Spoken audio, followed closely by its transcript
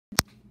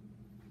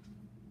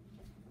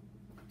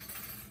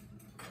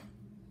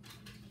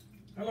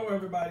Hello,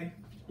 everybody.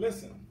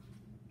 Listen.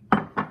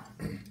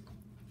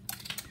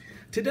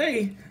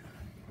 Today,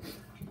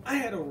 I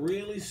had a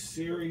really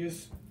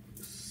serious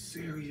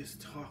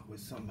talk with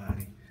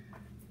somebody.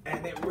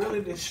 And it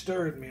really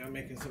disturbed me. I'm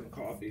making some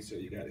coffee, so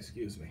you got to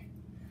excuse me.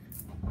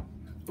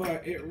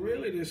 But it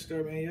really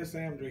disturbed me. Yes,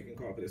 I am drinking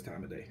coffee this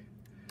time of day.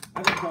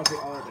 I drink coffee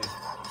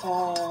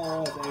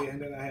all day.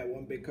 And then I had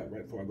one big cup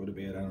right before I go to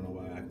bed. I don't know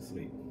why I can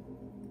sleep.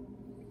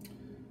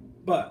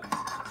 But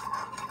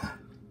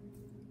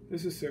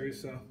this is serious,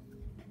 so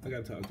I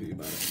got to talk to you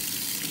about it.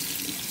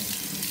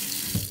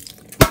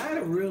 I had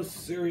a real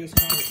serious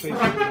conversation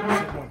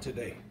with someone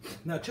today.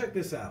 Now, check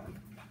this out.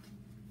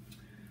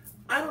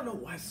 I don't know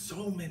why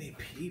so many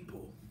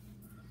people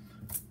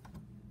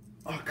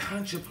are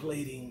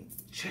contemplating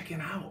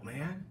checking out,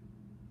 man.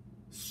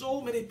 So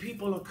many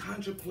people are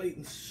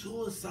contemplating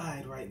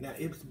suicide right now.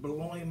 It's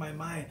blowing my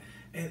mind.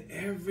 And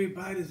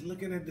everybody's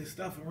looking at the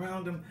stuff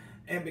around them.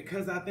 And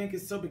because I think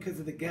it's so because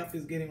of the gap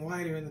is getting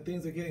wider and the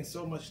things are getting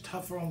so much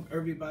tougher on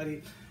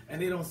everybody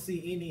and they don't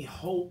see any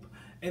hope.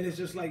 And it's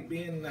just like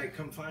being like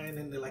confined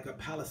into like a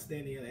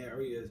Palestinian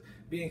areas,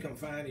 being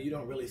confined and you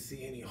don't really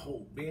see any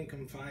hope. Being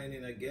confined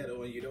in a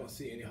ghetto and you don't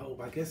see any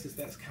hope. I guess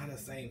that's kind of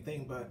the same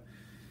thing.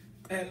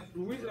 And the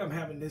reason I'm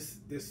having this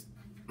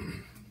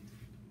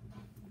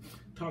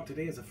talk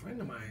today is a friend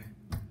of mine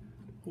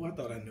who I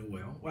thought I knew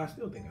well. Well, I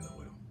still think I know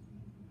well.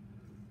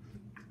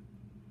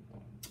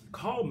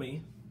 Called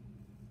me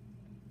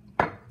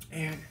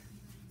and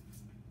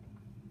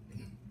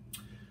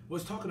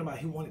was talking about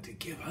he wanted to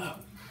give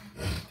up.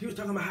 He was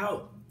talking about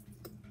how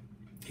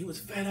he was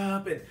fed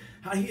up and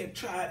how he had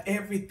tried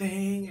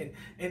everything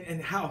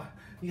and how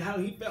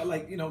he felt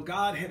like,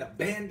 God had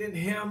abandoned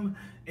him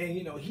and,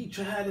 he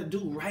tried to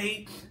do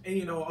right and,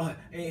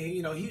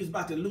 he was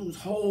about to lose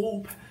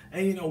hope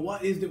and,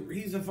 what is the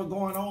reason for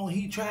going on?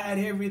 He tried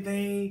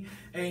everything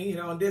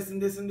and, this and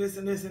this and this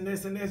and this and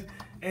this and this.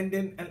 And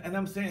then, and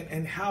I'm saying,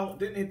 and how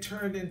then it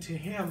turned into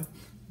him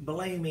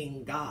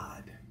blaming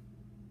God.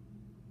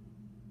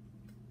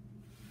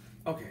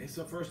 Okay,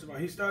 so first of all,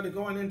 he started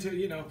going into,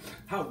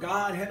 how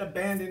God had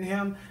abandoned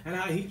him and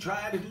how he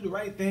tried to do the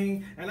right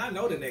thing. And I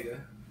know the nigga.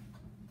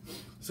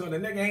 So the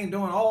nigga ain't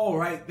doing all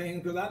right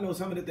things because I know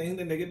some of the things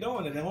the nigga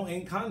doing and they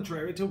ain't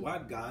contrary to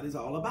what God is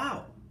all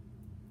about.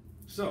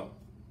 So,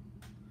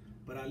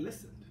 but I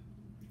listened.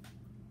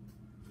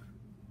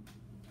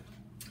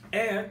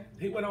 And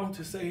he went on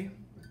to say,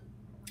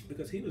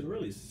 because he was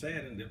really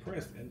sad and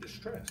depressed and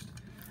distressed.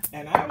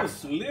 And I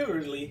was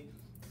literally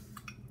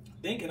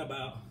thinking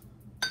about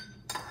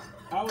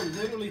calling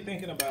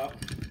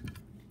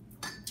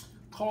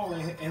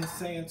and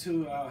saying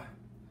to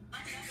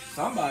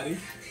somebody,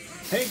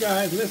 hey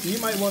guys, listen, you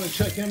might want to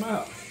check him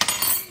out.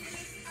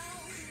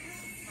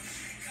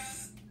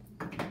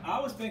 I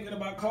was thinking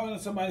about calling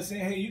somebody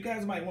saying, hey, you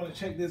guys might want to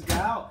check this guy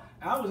out.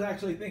 I was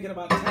actually thinking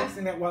about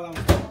texting that while I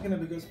was talking to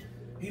him because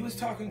he was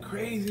talking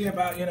crazy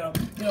about,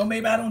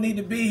 maybe I don't need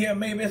to be here.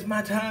 Maybe it's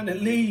my time to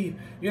leave,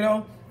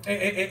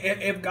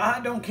 If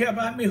God don't care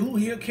about me, who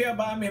he'll care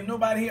about me? If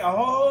nobody here,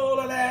 all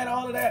of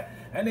that.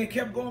 And they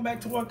kept going back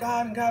toward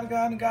God and God.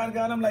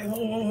 I'm like,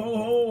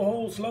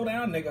 ho, slow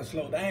down, nigga,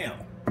 slow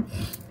down.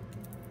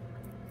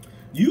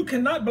 You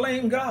cannot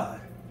blame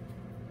God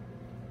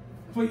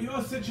for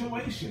your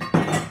situation.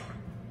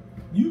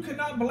 You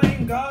cannot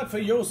blame God for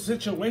your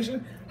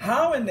situation.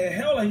 How in the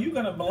hell are you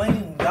going to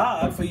blame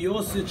God for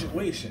your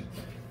situation?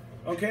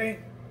 Okay?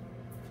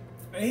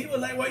 And he was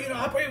like, well,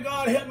 I pray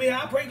God help me.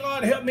 I pray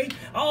God help me.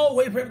 I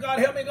always pray God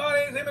help me. God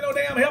ain't giving me no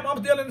damn help.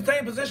 I'm still in the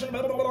same position.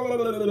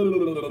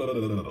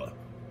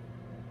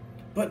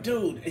 But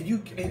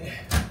dude,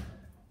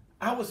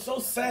 I was so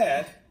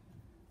sad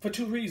for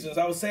two reasons.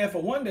 I was sad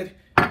for one that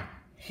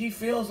he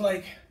feels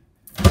like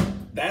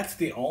that's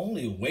the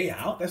only way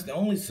out. That's the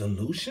only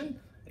solution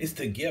is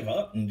to give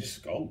up and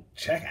just go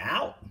check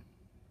out.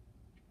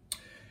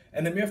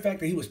 And the mere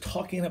fact that he was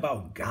talking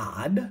about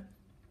God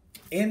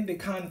in the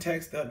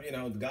context of,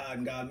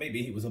 God,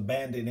 maybe he was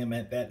abandoning him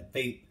at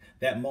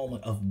that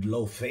moment of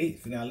low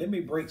faith. Now, let me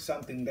break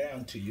something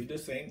down to you. The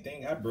same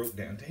thing I broke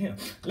down to him.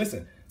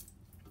 Listen,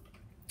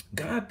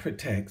 God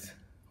protects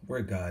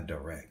where God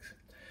directs.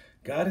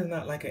 God is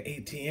not like an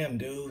ATM,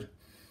 dude.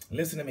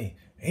 Listen to me.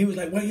 He was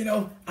like,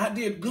 well, I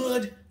did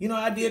good.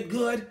 I did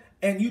good.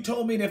 And you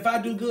told me that if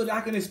I do good,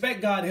 I can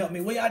expect God to help me.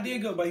 Well, I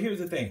did good. But here's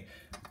the thing.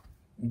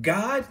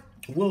 God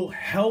will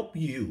help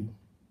you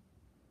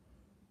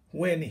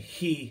when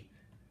he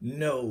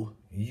know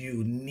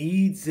you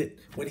needs it.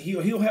 When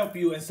he'll help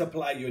you and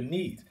supply your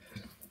needs.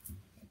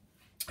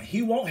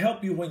 He won't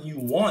help you when you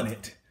want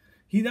it.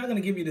 He's not going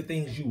to give you the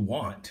things you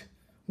want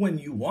when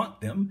you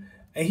want them.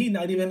 And he's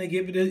not even going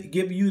to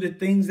give you the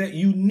things that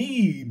you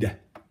need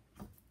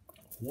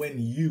when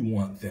you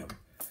want them.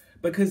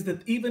 Because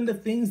even the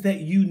things that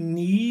you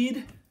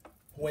need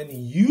when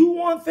you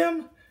want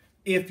them,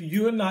 if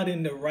you're not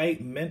in the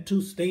right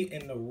mental state,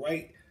 in the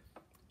right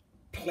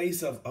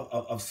place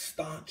of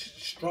staunch,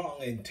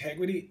 strong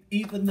integrity,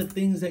 even the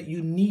things that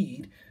you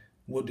need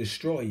will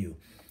destroy you.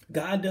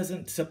 God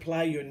doesn't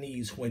supply your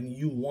needs when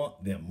you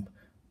want them.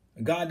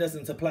 God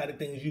doesn't supply the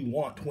things you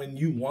want when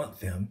you want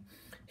them.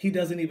 He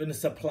doesn't even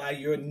supply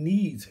your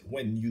needs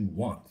when you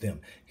want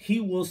them. He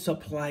will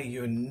supply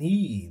your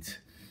needs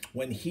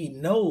when he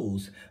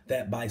knows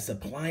that by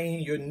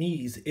supplying your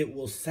needs, it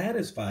will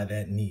satisfy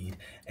that need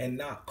and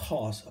not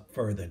cause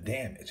further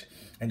damage.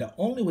 And the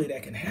only way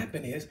that can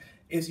happen is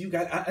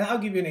I'll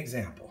give you an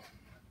example.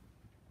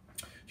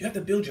 You have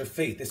to build your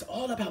faith. It's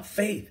all about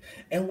faith.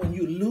 And when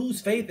you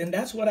lose faith, and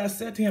that's what I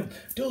said to him,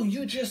 dude,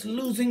 you're just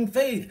losing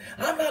faith.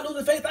 I'm not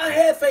losing faith. I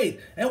had faith.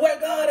 And where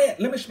God at?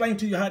 Let me explain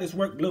to you how this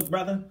works, little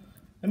brother.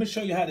 Let me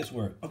show you how this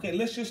works. Okay,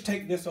 let's just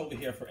take this over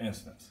here, for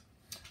instance.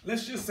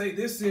 Let's just say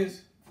this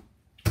is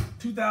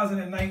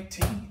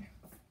 2019.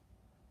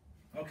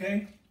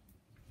 Okay?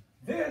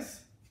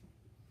 This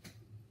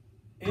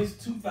is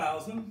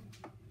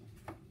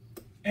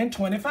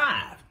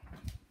 2025.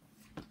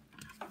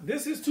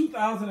 This is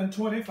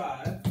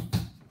 2025.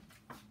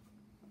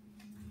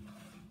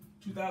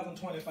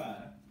 2025.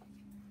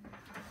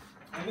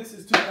 And this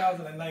is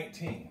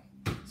 2019.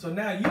 So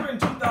now you're in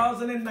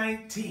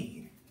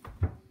 2019.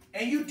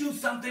 And you do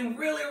something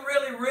really,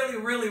 really, really,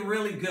 really,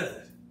 really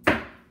good.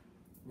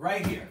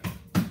 Right here.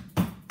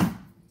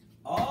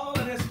 All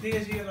of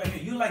this year right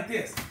here. You like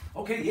this.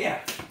 Okay,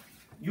 yeah.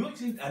 You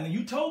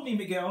told me,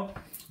 Miguel,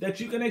 that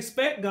you can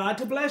expect God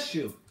to bless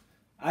you.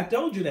 I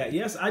told you that.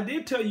 Yes, I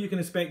did tell you can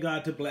expect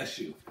God to bless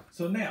you.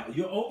 So now,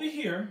 you're over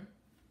here.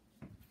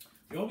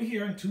 You're over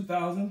here in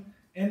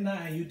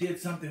 2009. You did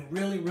something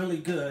really, really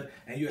good,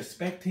 and you're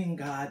expecting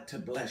God to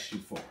bless you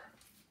for.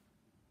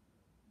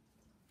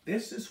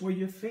 This is where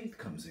your faith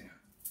comes in.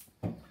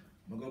 I'm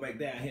going to go back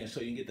down here so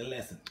you can get the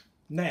lesson.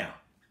 Now,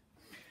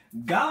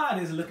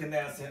 God is looking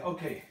down and saying,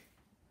 okay,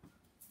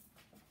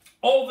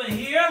 over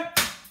here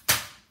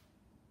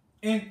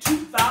in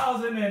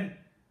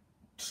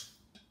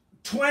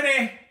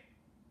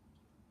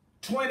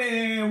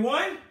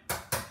 2021,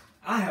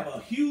 I have a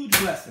huge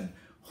blessing.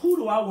 Who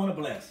do I want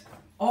to bless?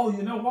 Oh,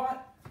 you know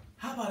what?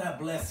 How about I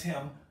bless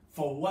him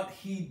for what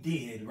he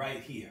did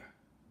right here?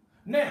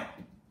 Now,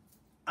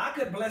 I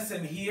could bless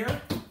him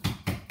here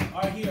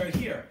or here or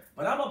here,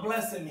 but I'm going to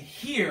bless him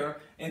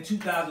here in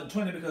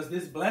 2020 because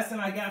this blessing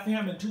I got for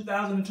him in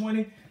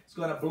 2020 is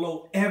going to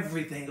blow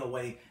everything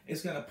away.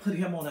 It's going to put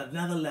him on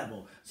another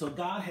level. So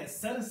God has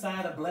set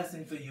aside a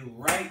blessing for you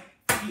right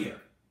here.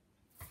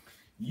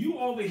 You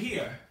over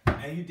here,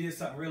 and you did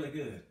something really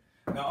good.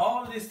 Now,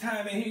 all of this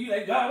time in here, you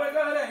like, God, my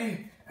God,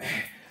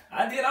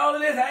 I did all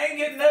of this. I ain't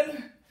getting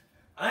nothing.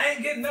 I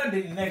ain't getting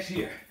nothing next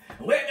year.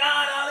 Where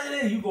God, all of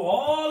this, you go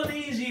all of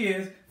these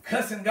years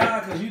cussing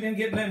God because you didn't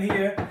get nothing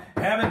here.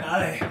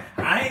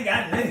 I ain't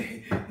got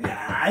nothing.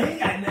 I ain't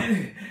got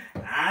nothing.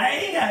 I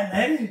ain't got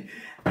nothing.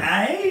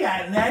 I ain't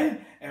got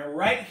nothing. And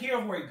right here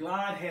where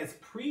God has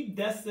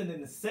predestined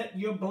and set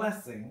your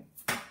blessing,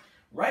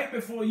 right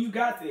before you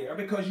got there,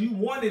 because you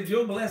wanted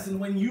your blessing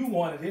when you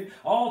wanted it,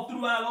 all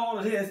throughout all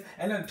of this,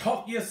 and then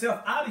talk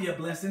yourself out of your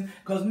blessing,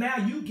 because now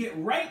you get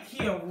right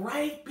here,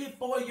 right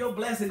before your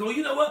blessing, go,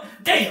 you know what?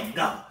 Damn,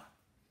 God.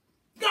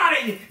 God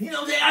ain't, you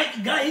know,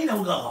 God ain't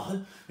no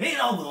God. Ain't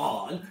no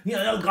God. You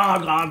know,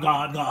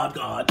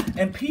 God.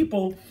 And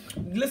people,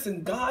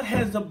 listen, God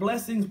has the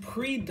blessings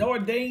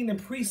preordained and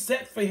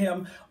preset for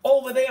him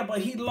over there,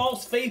 but he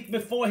lost faith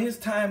before his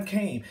time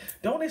came.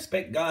 Don't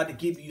expect God to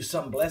give you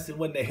some blessing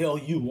when the hell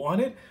you want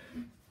it.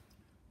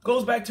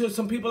 Goes back to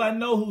some people I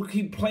know who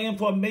keep playing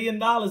for $1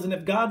 million, and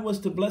if God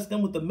was to bless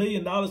them with $1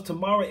 million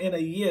tomorrow in a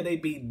year,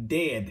 they'd be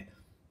dead.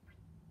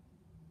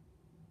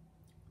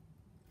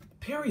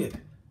 Period.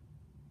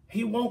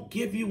 He won't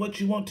give you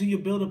what you want till you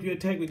build up your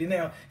integrity.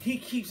 Now, he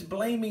keeps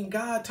blaming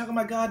God, talking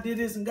about God did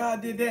this and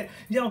God did that.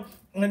 You know,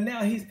 and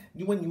now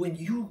when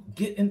you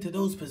get into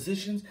those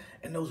positions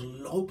and those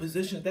low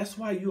positions, that's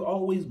why you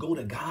always go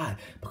to God,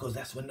 because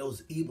that's when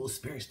those evil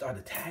spirits start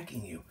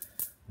attacking you.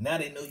 Now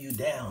they know you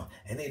down,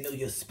 and they know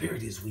your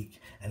spirit is weak,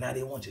 and now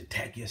they want you to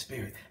attack your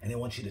spirit, and they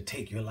want you to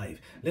take your life.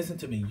 Listen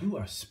to me. You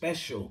are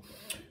special.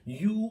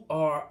 You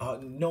are,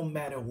 no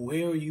matter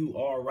where you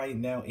are right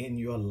now in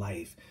your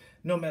life,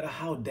 no matter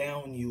how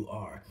down you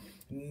are,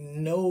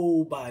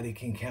 nobody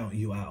can count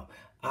you out.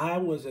 I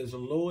was as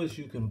low as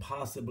you can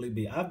possibly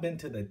be. I've been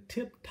to the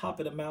tip top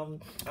of the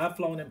mountain. I've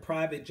flown in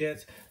private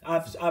jets.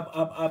 I've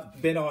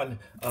been on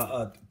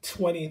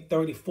 20,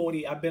 30,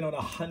 40. I've been on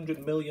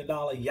 $100 million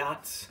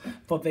yachts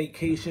for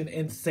vacation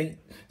in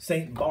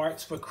St.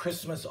 Bart's for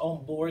Christmas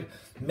on board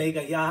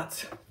mega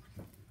yachts.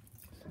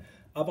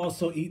 I've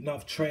also eaten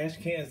off trash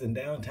cans in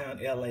downtown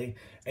LA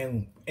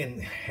and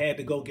had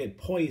to go get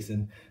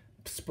poison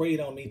sprayed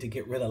on me to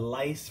get rid of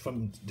lice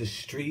from the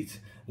streets,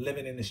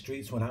 living in the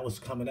streets when I was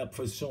coming up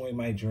pursuing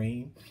my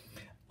dream.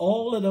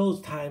 All of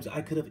those times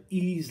I could have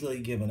easily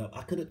given up.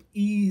 I could have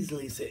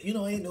easily said, you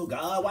know, ain't no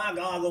God. Why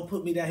God gonna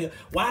put me down here?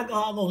 Why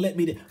God gonna let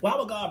me do? Why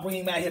would God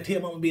bring me out here,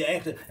 tell me I'm gonna be an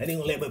actor, and then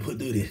gonna let me put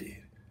through this?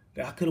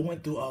 I could have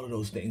went through all of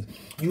those things.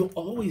 You're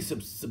always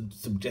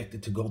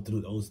subjected to go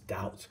through those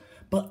doubts,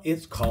 but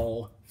it's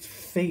called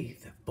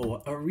faith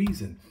for a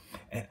reason.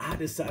 And I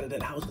decided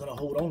that I was gonna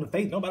hold on to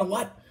faith no matter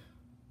what.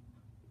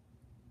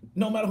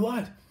 No matter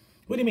what.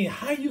 What do you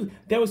mean?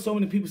 There was so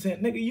many people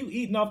saying, nigga, you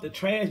eating off the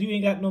trash. You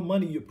ain't got no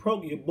money. You're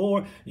broke. You're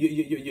bored.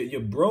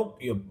 You're broke.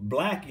 You're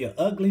black. You're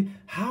ugly.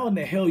 How in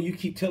the hell you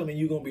keep telling me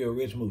you're going to be a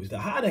rich movie star?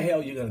 How the hell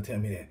are you going to tell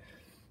me that?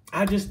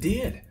 I just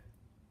did.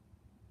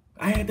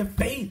 I had the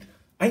faith.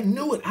 I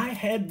knew it. I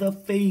had the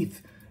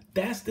faith.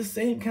 That's the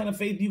same kind of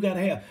faith you got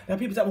to have. Now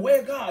people say, well,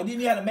 where's God?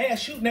 You had a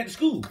mass shooting at the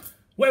school.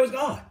 Where was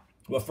God?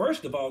 Well,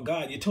 first of all,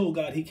 you told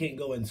God he can't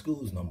go in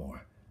schools no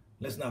more.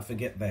 Let's not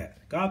forget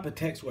that. God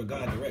protects where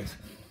God directs.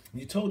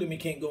 You told him he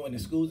can't go into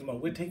schools anymore.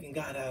 We're taking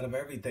God out of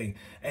everything.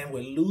 And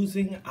we're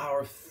losing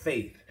our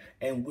faith.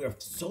 And we're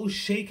so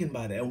shaken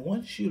by that. And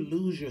once you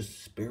lose your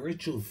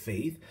spiritual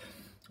faith,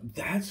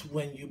 that's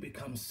when you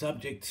become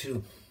subject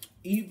to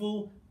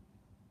evil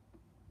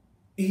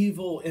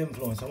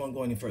influence. I won't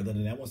go any further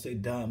than that. I won't say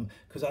dumb,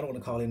 because I don't want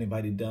to call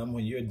anybody dumb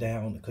when you're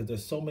down, because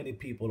there's so many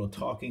people are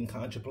talking,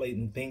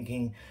 contemplating,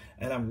 thinking,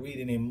 and I'm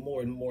reading in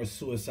more and more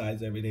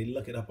suicides every day.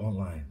 Look it up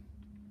online.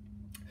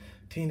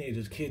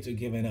 Teenagers, kids are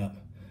giving up.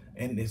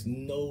 And there's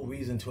no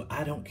reason to.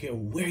 I don't care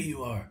where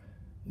you are.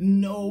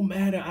 No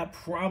matter, I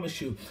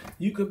promise you.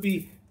 You could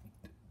be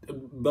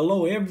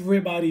below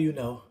everybody you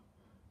know.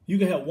 You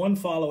could have one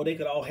follower. They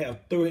could all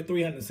have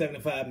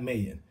 375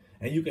 million.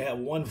 And you could have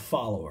one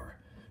follower.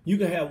 You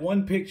could have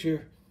one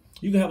picture.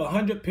 You could have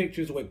 100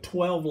 pictures with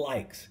 12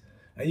 likes.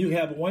 And you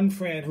have one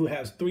friend who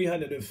has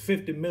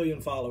 350 million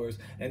followers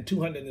and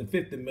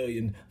 250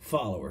 million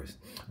followers.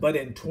 But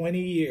in 20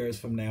 years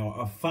from now,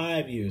 or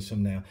 5 years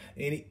from now,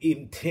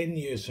 even 10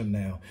 years from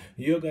now,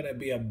 you're going to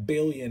be a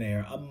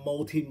billionaire, a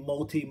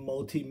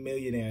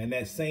multi-millionaire. And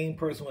that same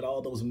person with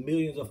all those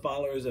millions of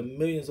followers and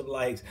millions of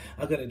likes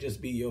are going to just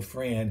be your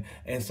friend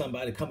and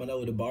somebody coming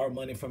over to borrow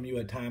money from you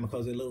at time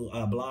because their little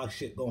blog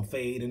shit going to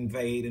fade and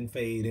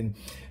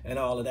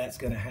all of that's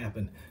going to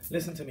happen.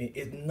 Listen to me.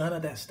 None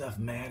of that stuff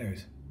matters.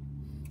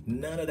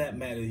 None of that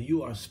matters.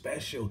 You are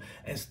special.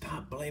 And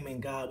stop blaming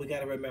God. We got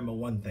to remember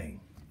one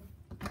thing.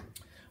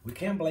 We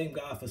can't blame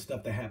God for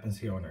stuff that happens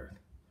here on earth.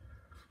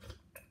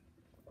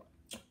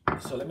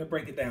 So let me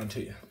break it down to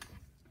you.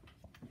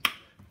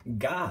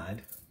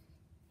 God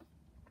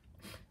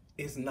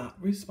is not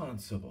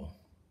responsible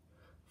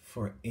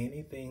for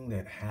anything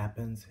that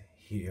happens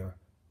here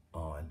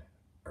on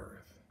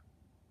earth.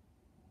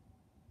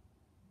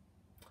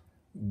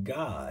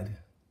 God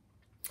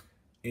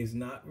is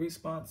not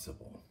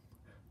responsible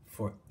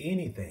for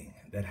anything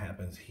that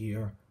happens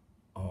here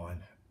on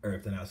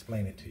earth. And I'll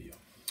explain it to you.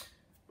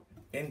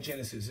 In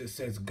Genesis, it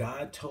says,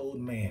 God told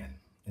man,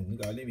 and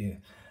God,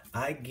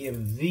 I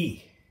give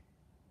thee,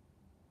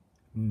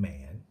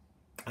 man,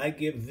 I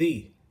give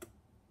thee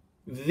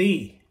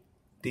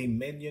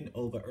dominion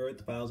over earth,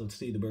 the fowls of the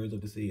sea, the birds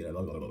of the sea,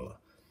 blah, blah, blah, blah.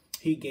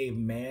 He gave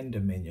man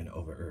dominion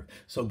over earth.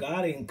 So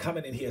God ain't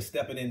coming in here,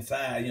 stepping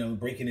inside,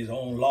 breaking his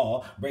own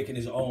law, breaking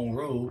his own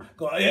rule.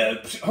 Going, yeah,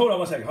 hold on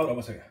one second. Hold on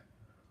one second.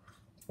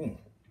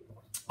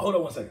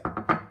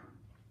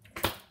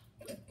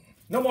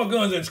 No more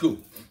guns in school.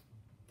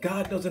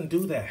 God doesn't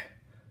do that.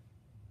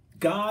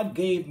 God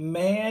gave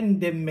man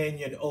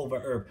dominion over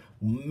earth.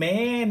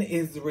 Man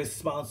is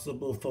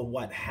responsible for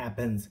what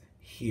happens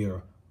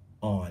here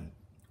on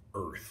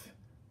earth.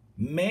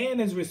 Man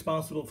is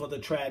responsible for the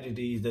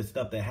tragedies, the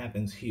stuff that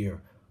happens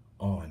here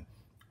on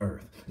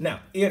earth.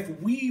 Now,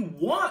 if we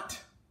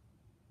want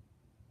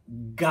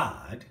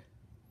God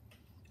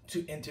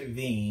to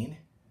intervene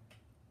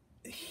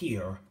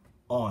here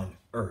on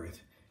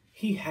earth,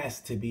 he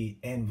has to be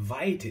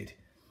invited.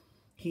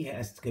 He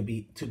has to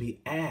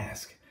be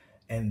asked,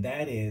 and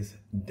that is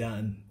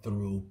done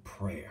through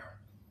prayer.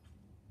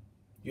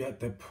 You have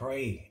to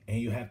pray and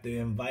you have to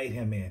invite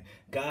him in.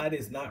 God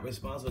is not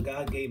responsible.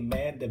 God gave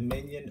man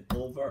dominion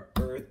over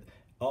earth,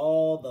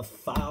 all the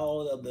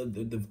fowl of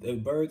the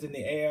birds in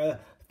the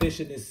air, fish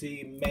in the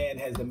sea. Man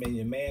has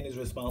dominion. Man is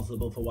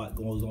responsible for what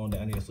goes on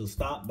down here. So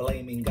stop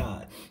blaming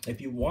God. If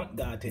you want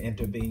God to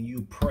intervene,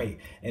 you pray.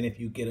 And if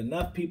you get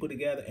enough people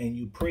together and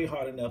you pray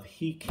hard enough,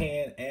 he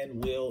can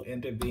and will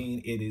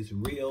intervene. It is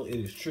real. It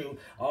is true.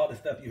 All the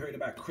stuff you heard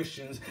about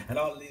Christians and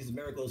all of these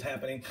miracles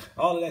happening,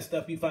 all of that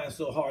stuff you find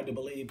so hard to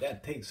believe,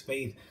 that takes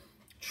faith.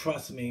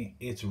 Trust me,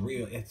 it's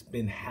real. It's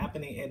been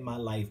happening in my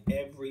life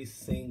every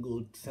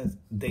single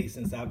day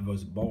since I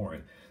was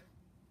born.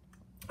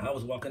 I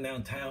was walking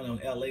downtown in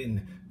LA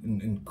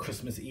and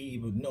Christmas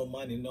Eve with no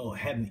money,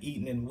 hadn't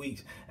eaten in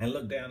weeks, and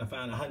looked down and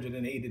found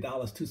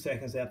 $180 2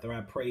 seconds after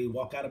I prayed.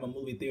 Walk out of a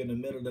movie theater in the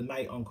middle of the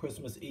night on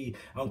Christmas Eve,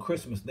 on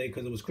Christmas Day,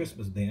 because it was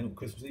Christmas then,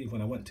 Christmas Eve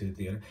when I went to the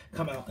theater.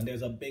 Come out and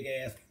there's a big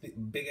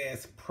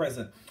ass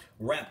present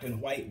wrapped in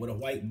white with a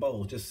white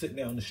bow just sitting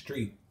there on the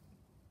street.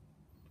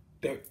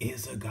 There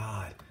is a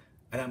God.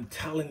 And I'm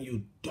telling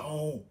you,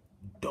 don't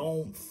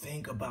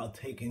think about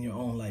taking your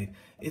own life.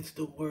 It's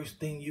the worst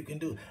thing you can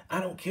do. I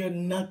don't care.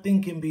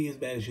 Nothing can be as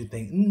bad as you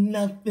think.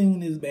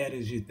 Nothing is bad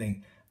as you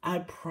think. I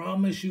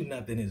promise you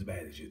nothing is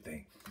bad as you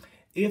think.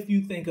 If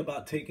you think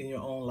about taking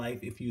your own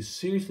life, if you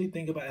seriously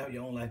think about having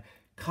your own life,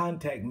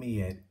 contact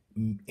me at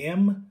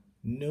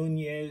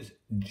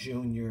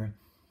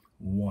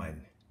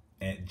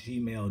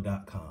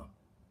mnunezjr1@gmail.com.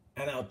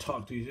 and I'll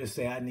talk to you. Just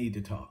say, I need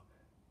to talk.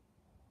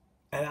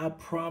 And I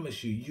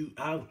promise you,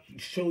 I'll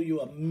show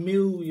you a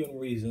million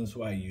reasons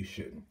why you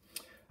shouldn't.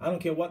 I don't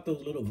care what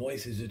those little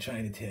voices are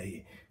trying to tell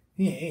you.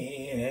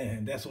 Yeah,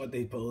 that's what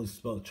they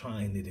supposed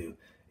trying to do.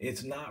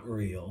 It's not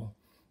real.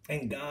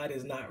 And God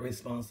is not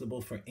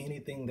responsible for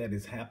anything that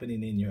is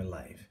happening in your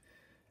life.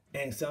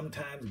 And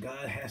sometimes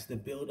God has to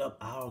build up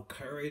our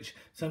courage.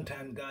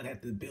 Sometimes God has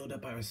to build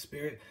up our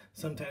spirit.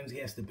 Sometimes he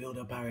has to build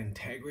up our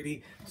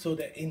integrity so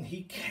that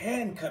he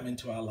can come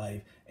into our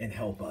life and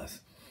help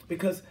us.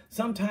 Because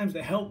sometimes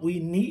the help we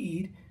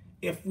need,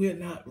 if we're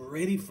not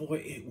ready for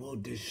it, it will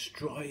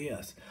destroy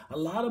us.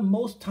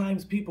 Most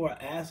times people are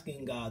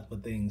asking God for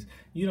things.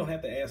 You don't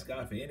have to ask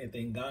God for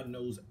anything. God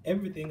knows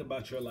everything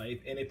about your life.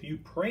 And if you're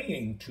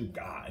praying to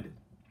God,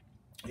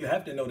 you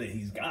have to know that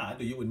he's God,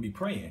 or you wouldn't be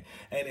praying.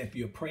 And if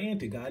you're praying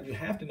to God, you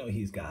have to know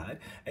he's God.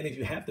 And if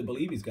you have to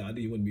believe he's God,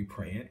 you wouldn't be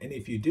praying. And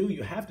if you do,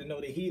 you have to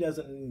know that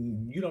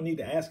you don't need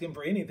to ask him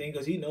for anything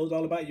because he knows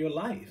all about your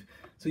life.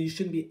 So you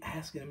shouldn't be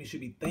asking him. You should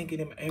be thanking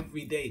him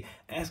every day,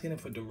 asking him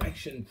for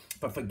direction,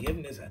 for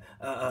forgiveness,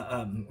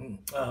 for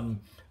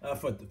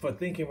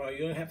thinking wrong. You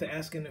don't have to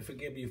ask him to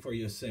forgive you for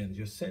your sins.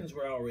 Your sins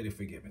were already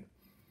forgiven.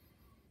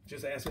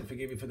 Just ask him to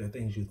forgive you for the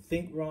things you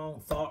think wrong,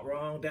 thought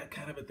wrong, that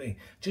kind of a thing.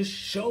 Just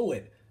show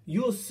it.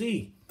 You'll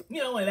see.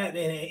 And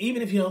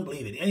even if you don't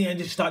believe it, and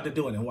just start to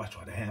do it and watch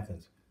what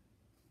happens.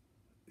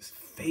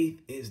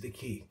 Faith is the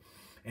key.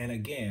 And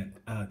again,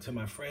 to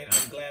my friend,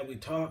 I'm glad we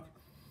talked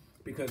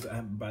because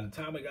by the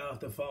time we got off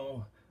the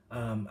phone,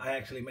 I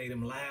actually made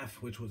him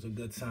laugh, which was a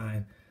good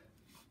sign.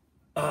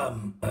 I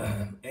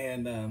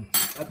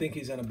think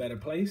he's in a better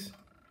place.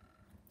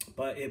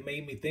 But it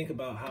made me think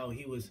about how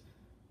he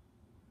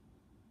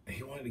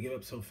wanted to give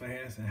up so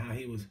fast and how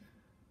he was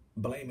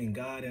blaming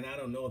God. And I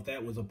don't know if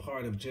that was a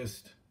part of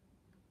just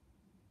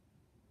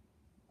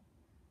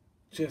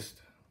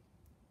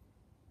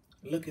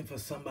looking for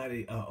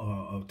somebody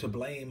or to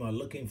blame, or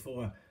looking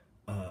for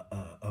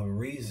a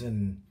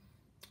reason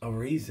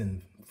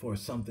for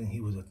something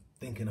he was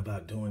thinking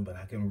about doing. But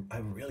I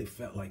really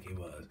felt like he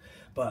was.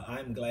 But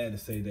I'm glad to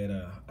say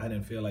that I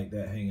didn't feel like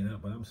that hanging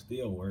up. But I'm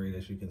still worried,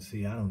 as you can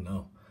see. I don't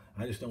know.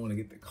 I just don't want to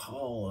get the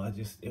call.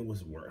 It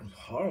was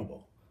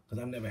horrible. Because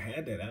I've never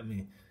had that.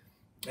 And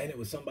it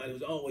was somebody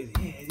who's always,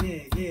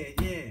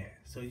 yeah.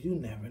 So you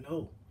never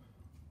know.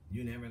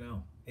 You never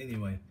know.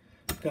 Anyway,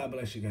 God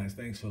bless you guys.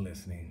 Thanks for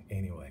listening.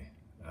 Anyway,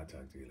 I'll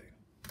talk to you later.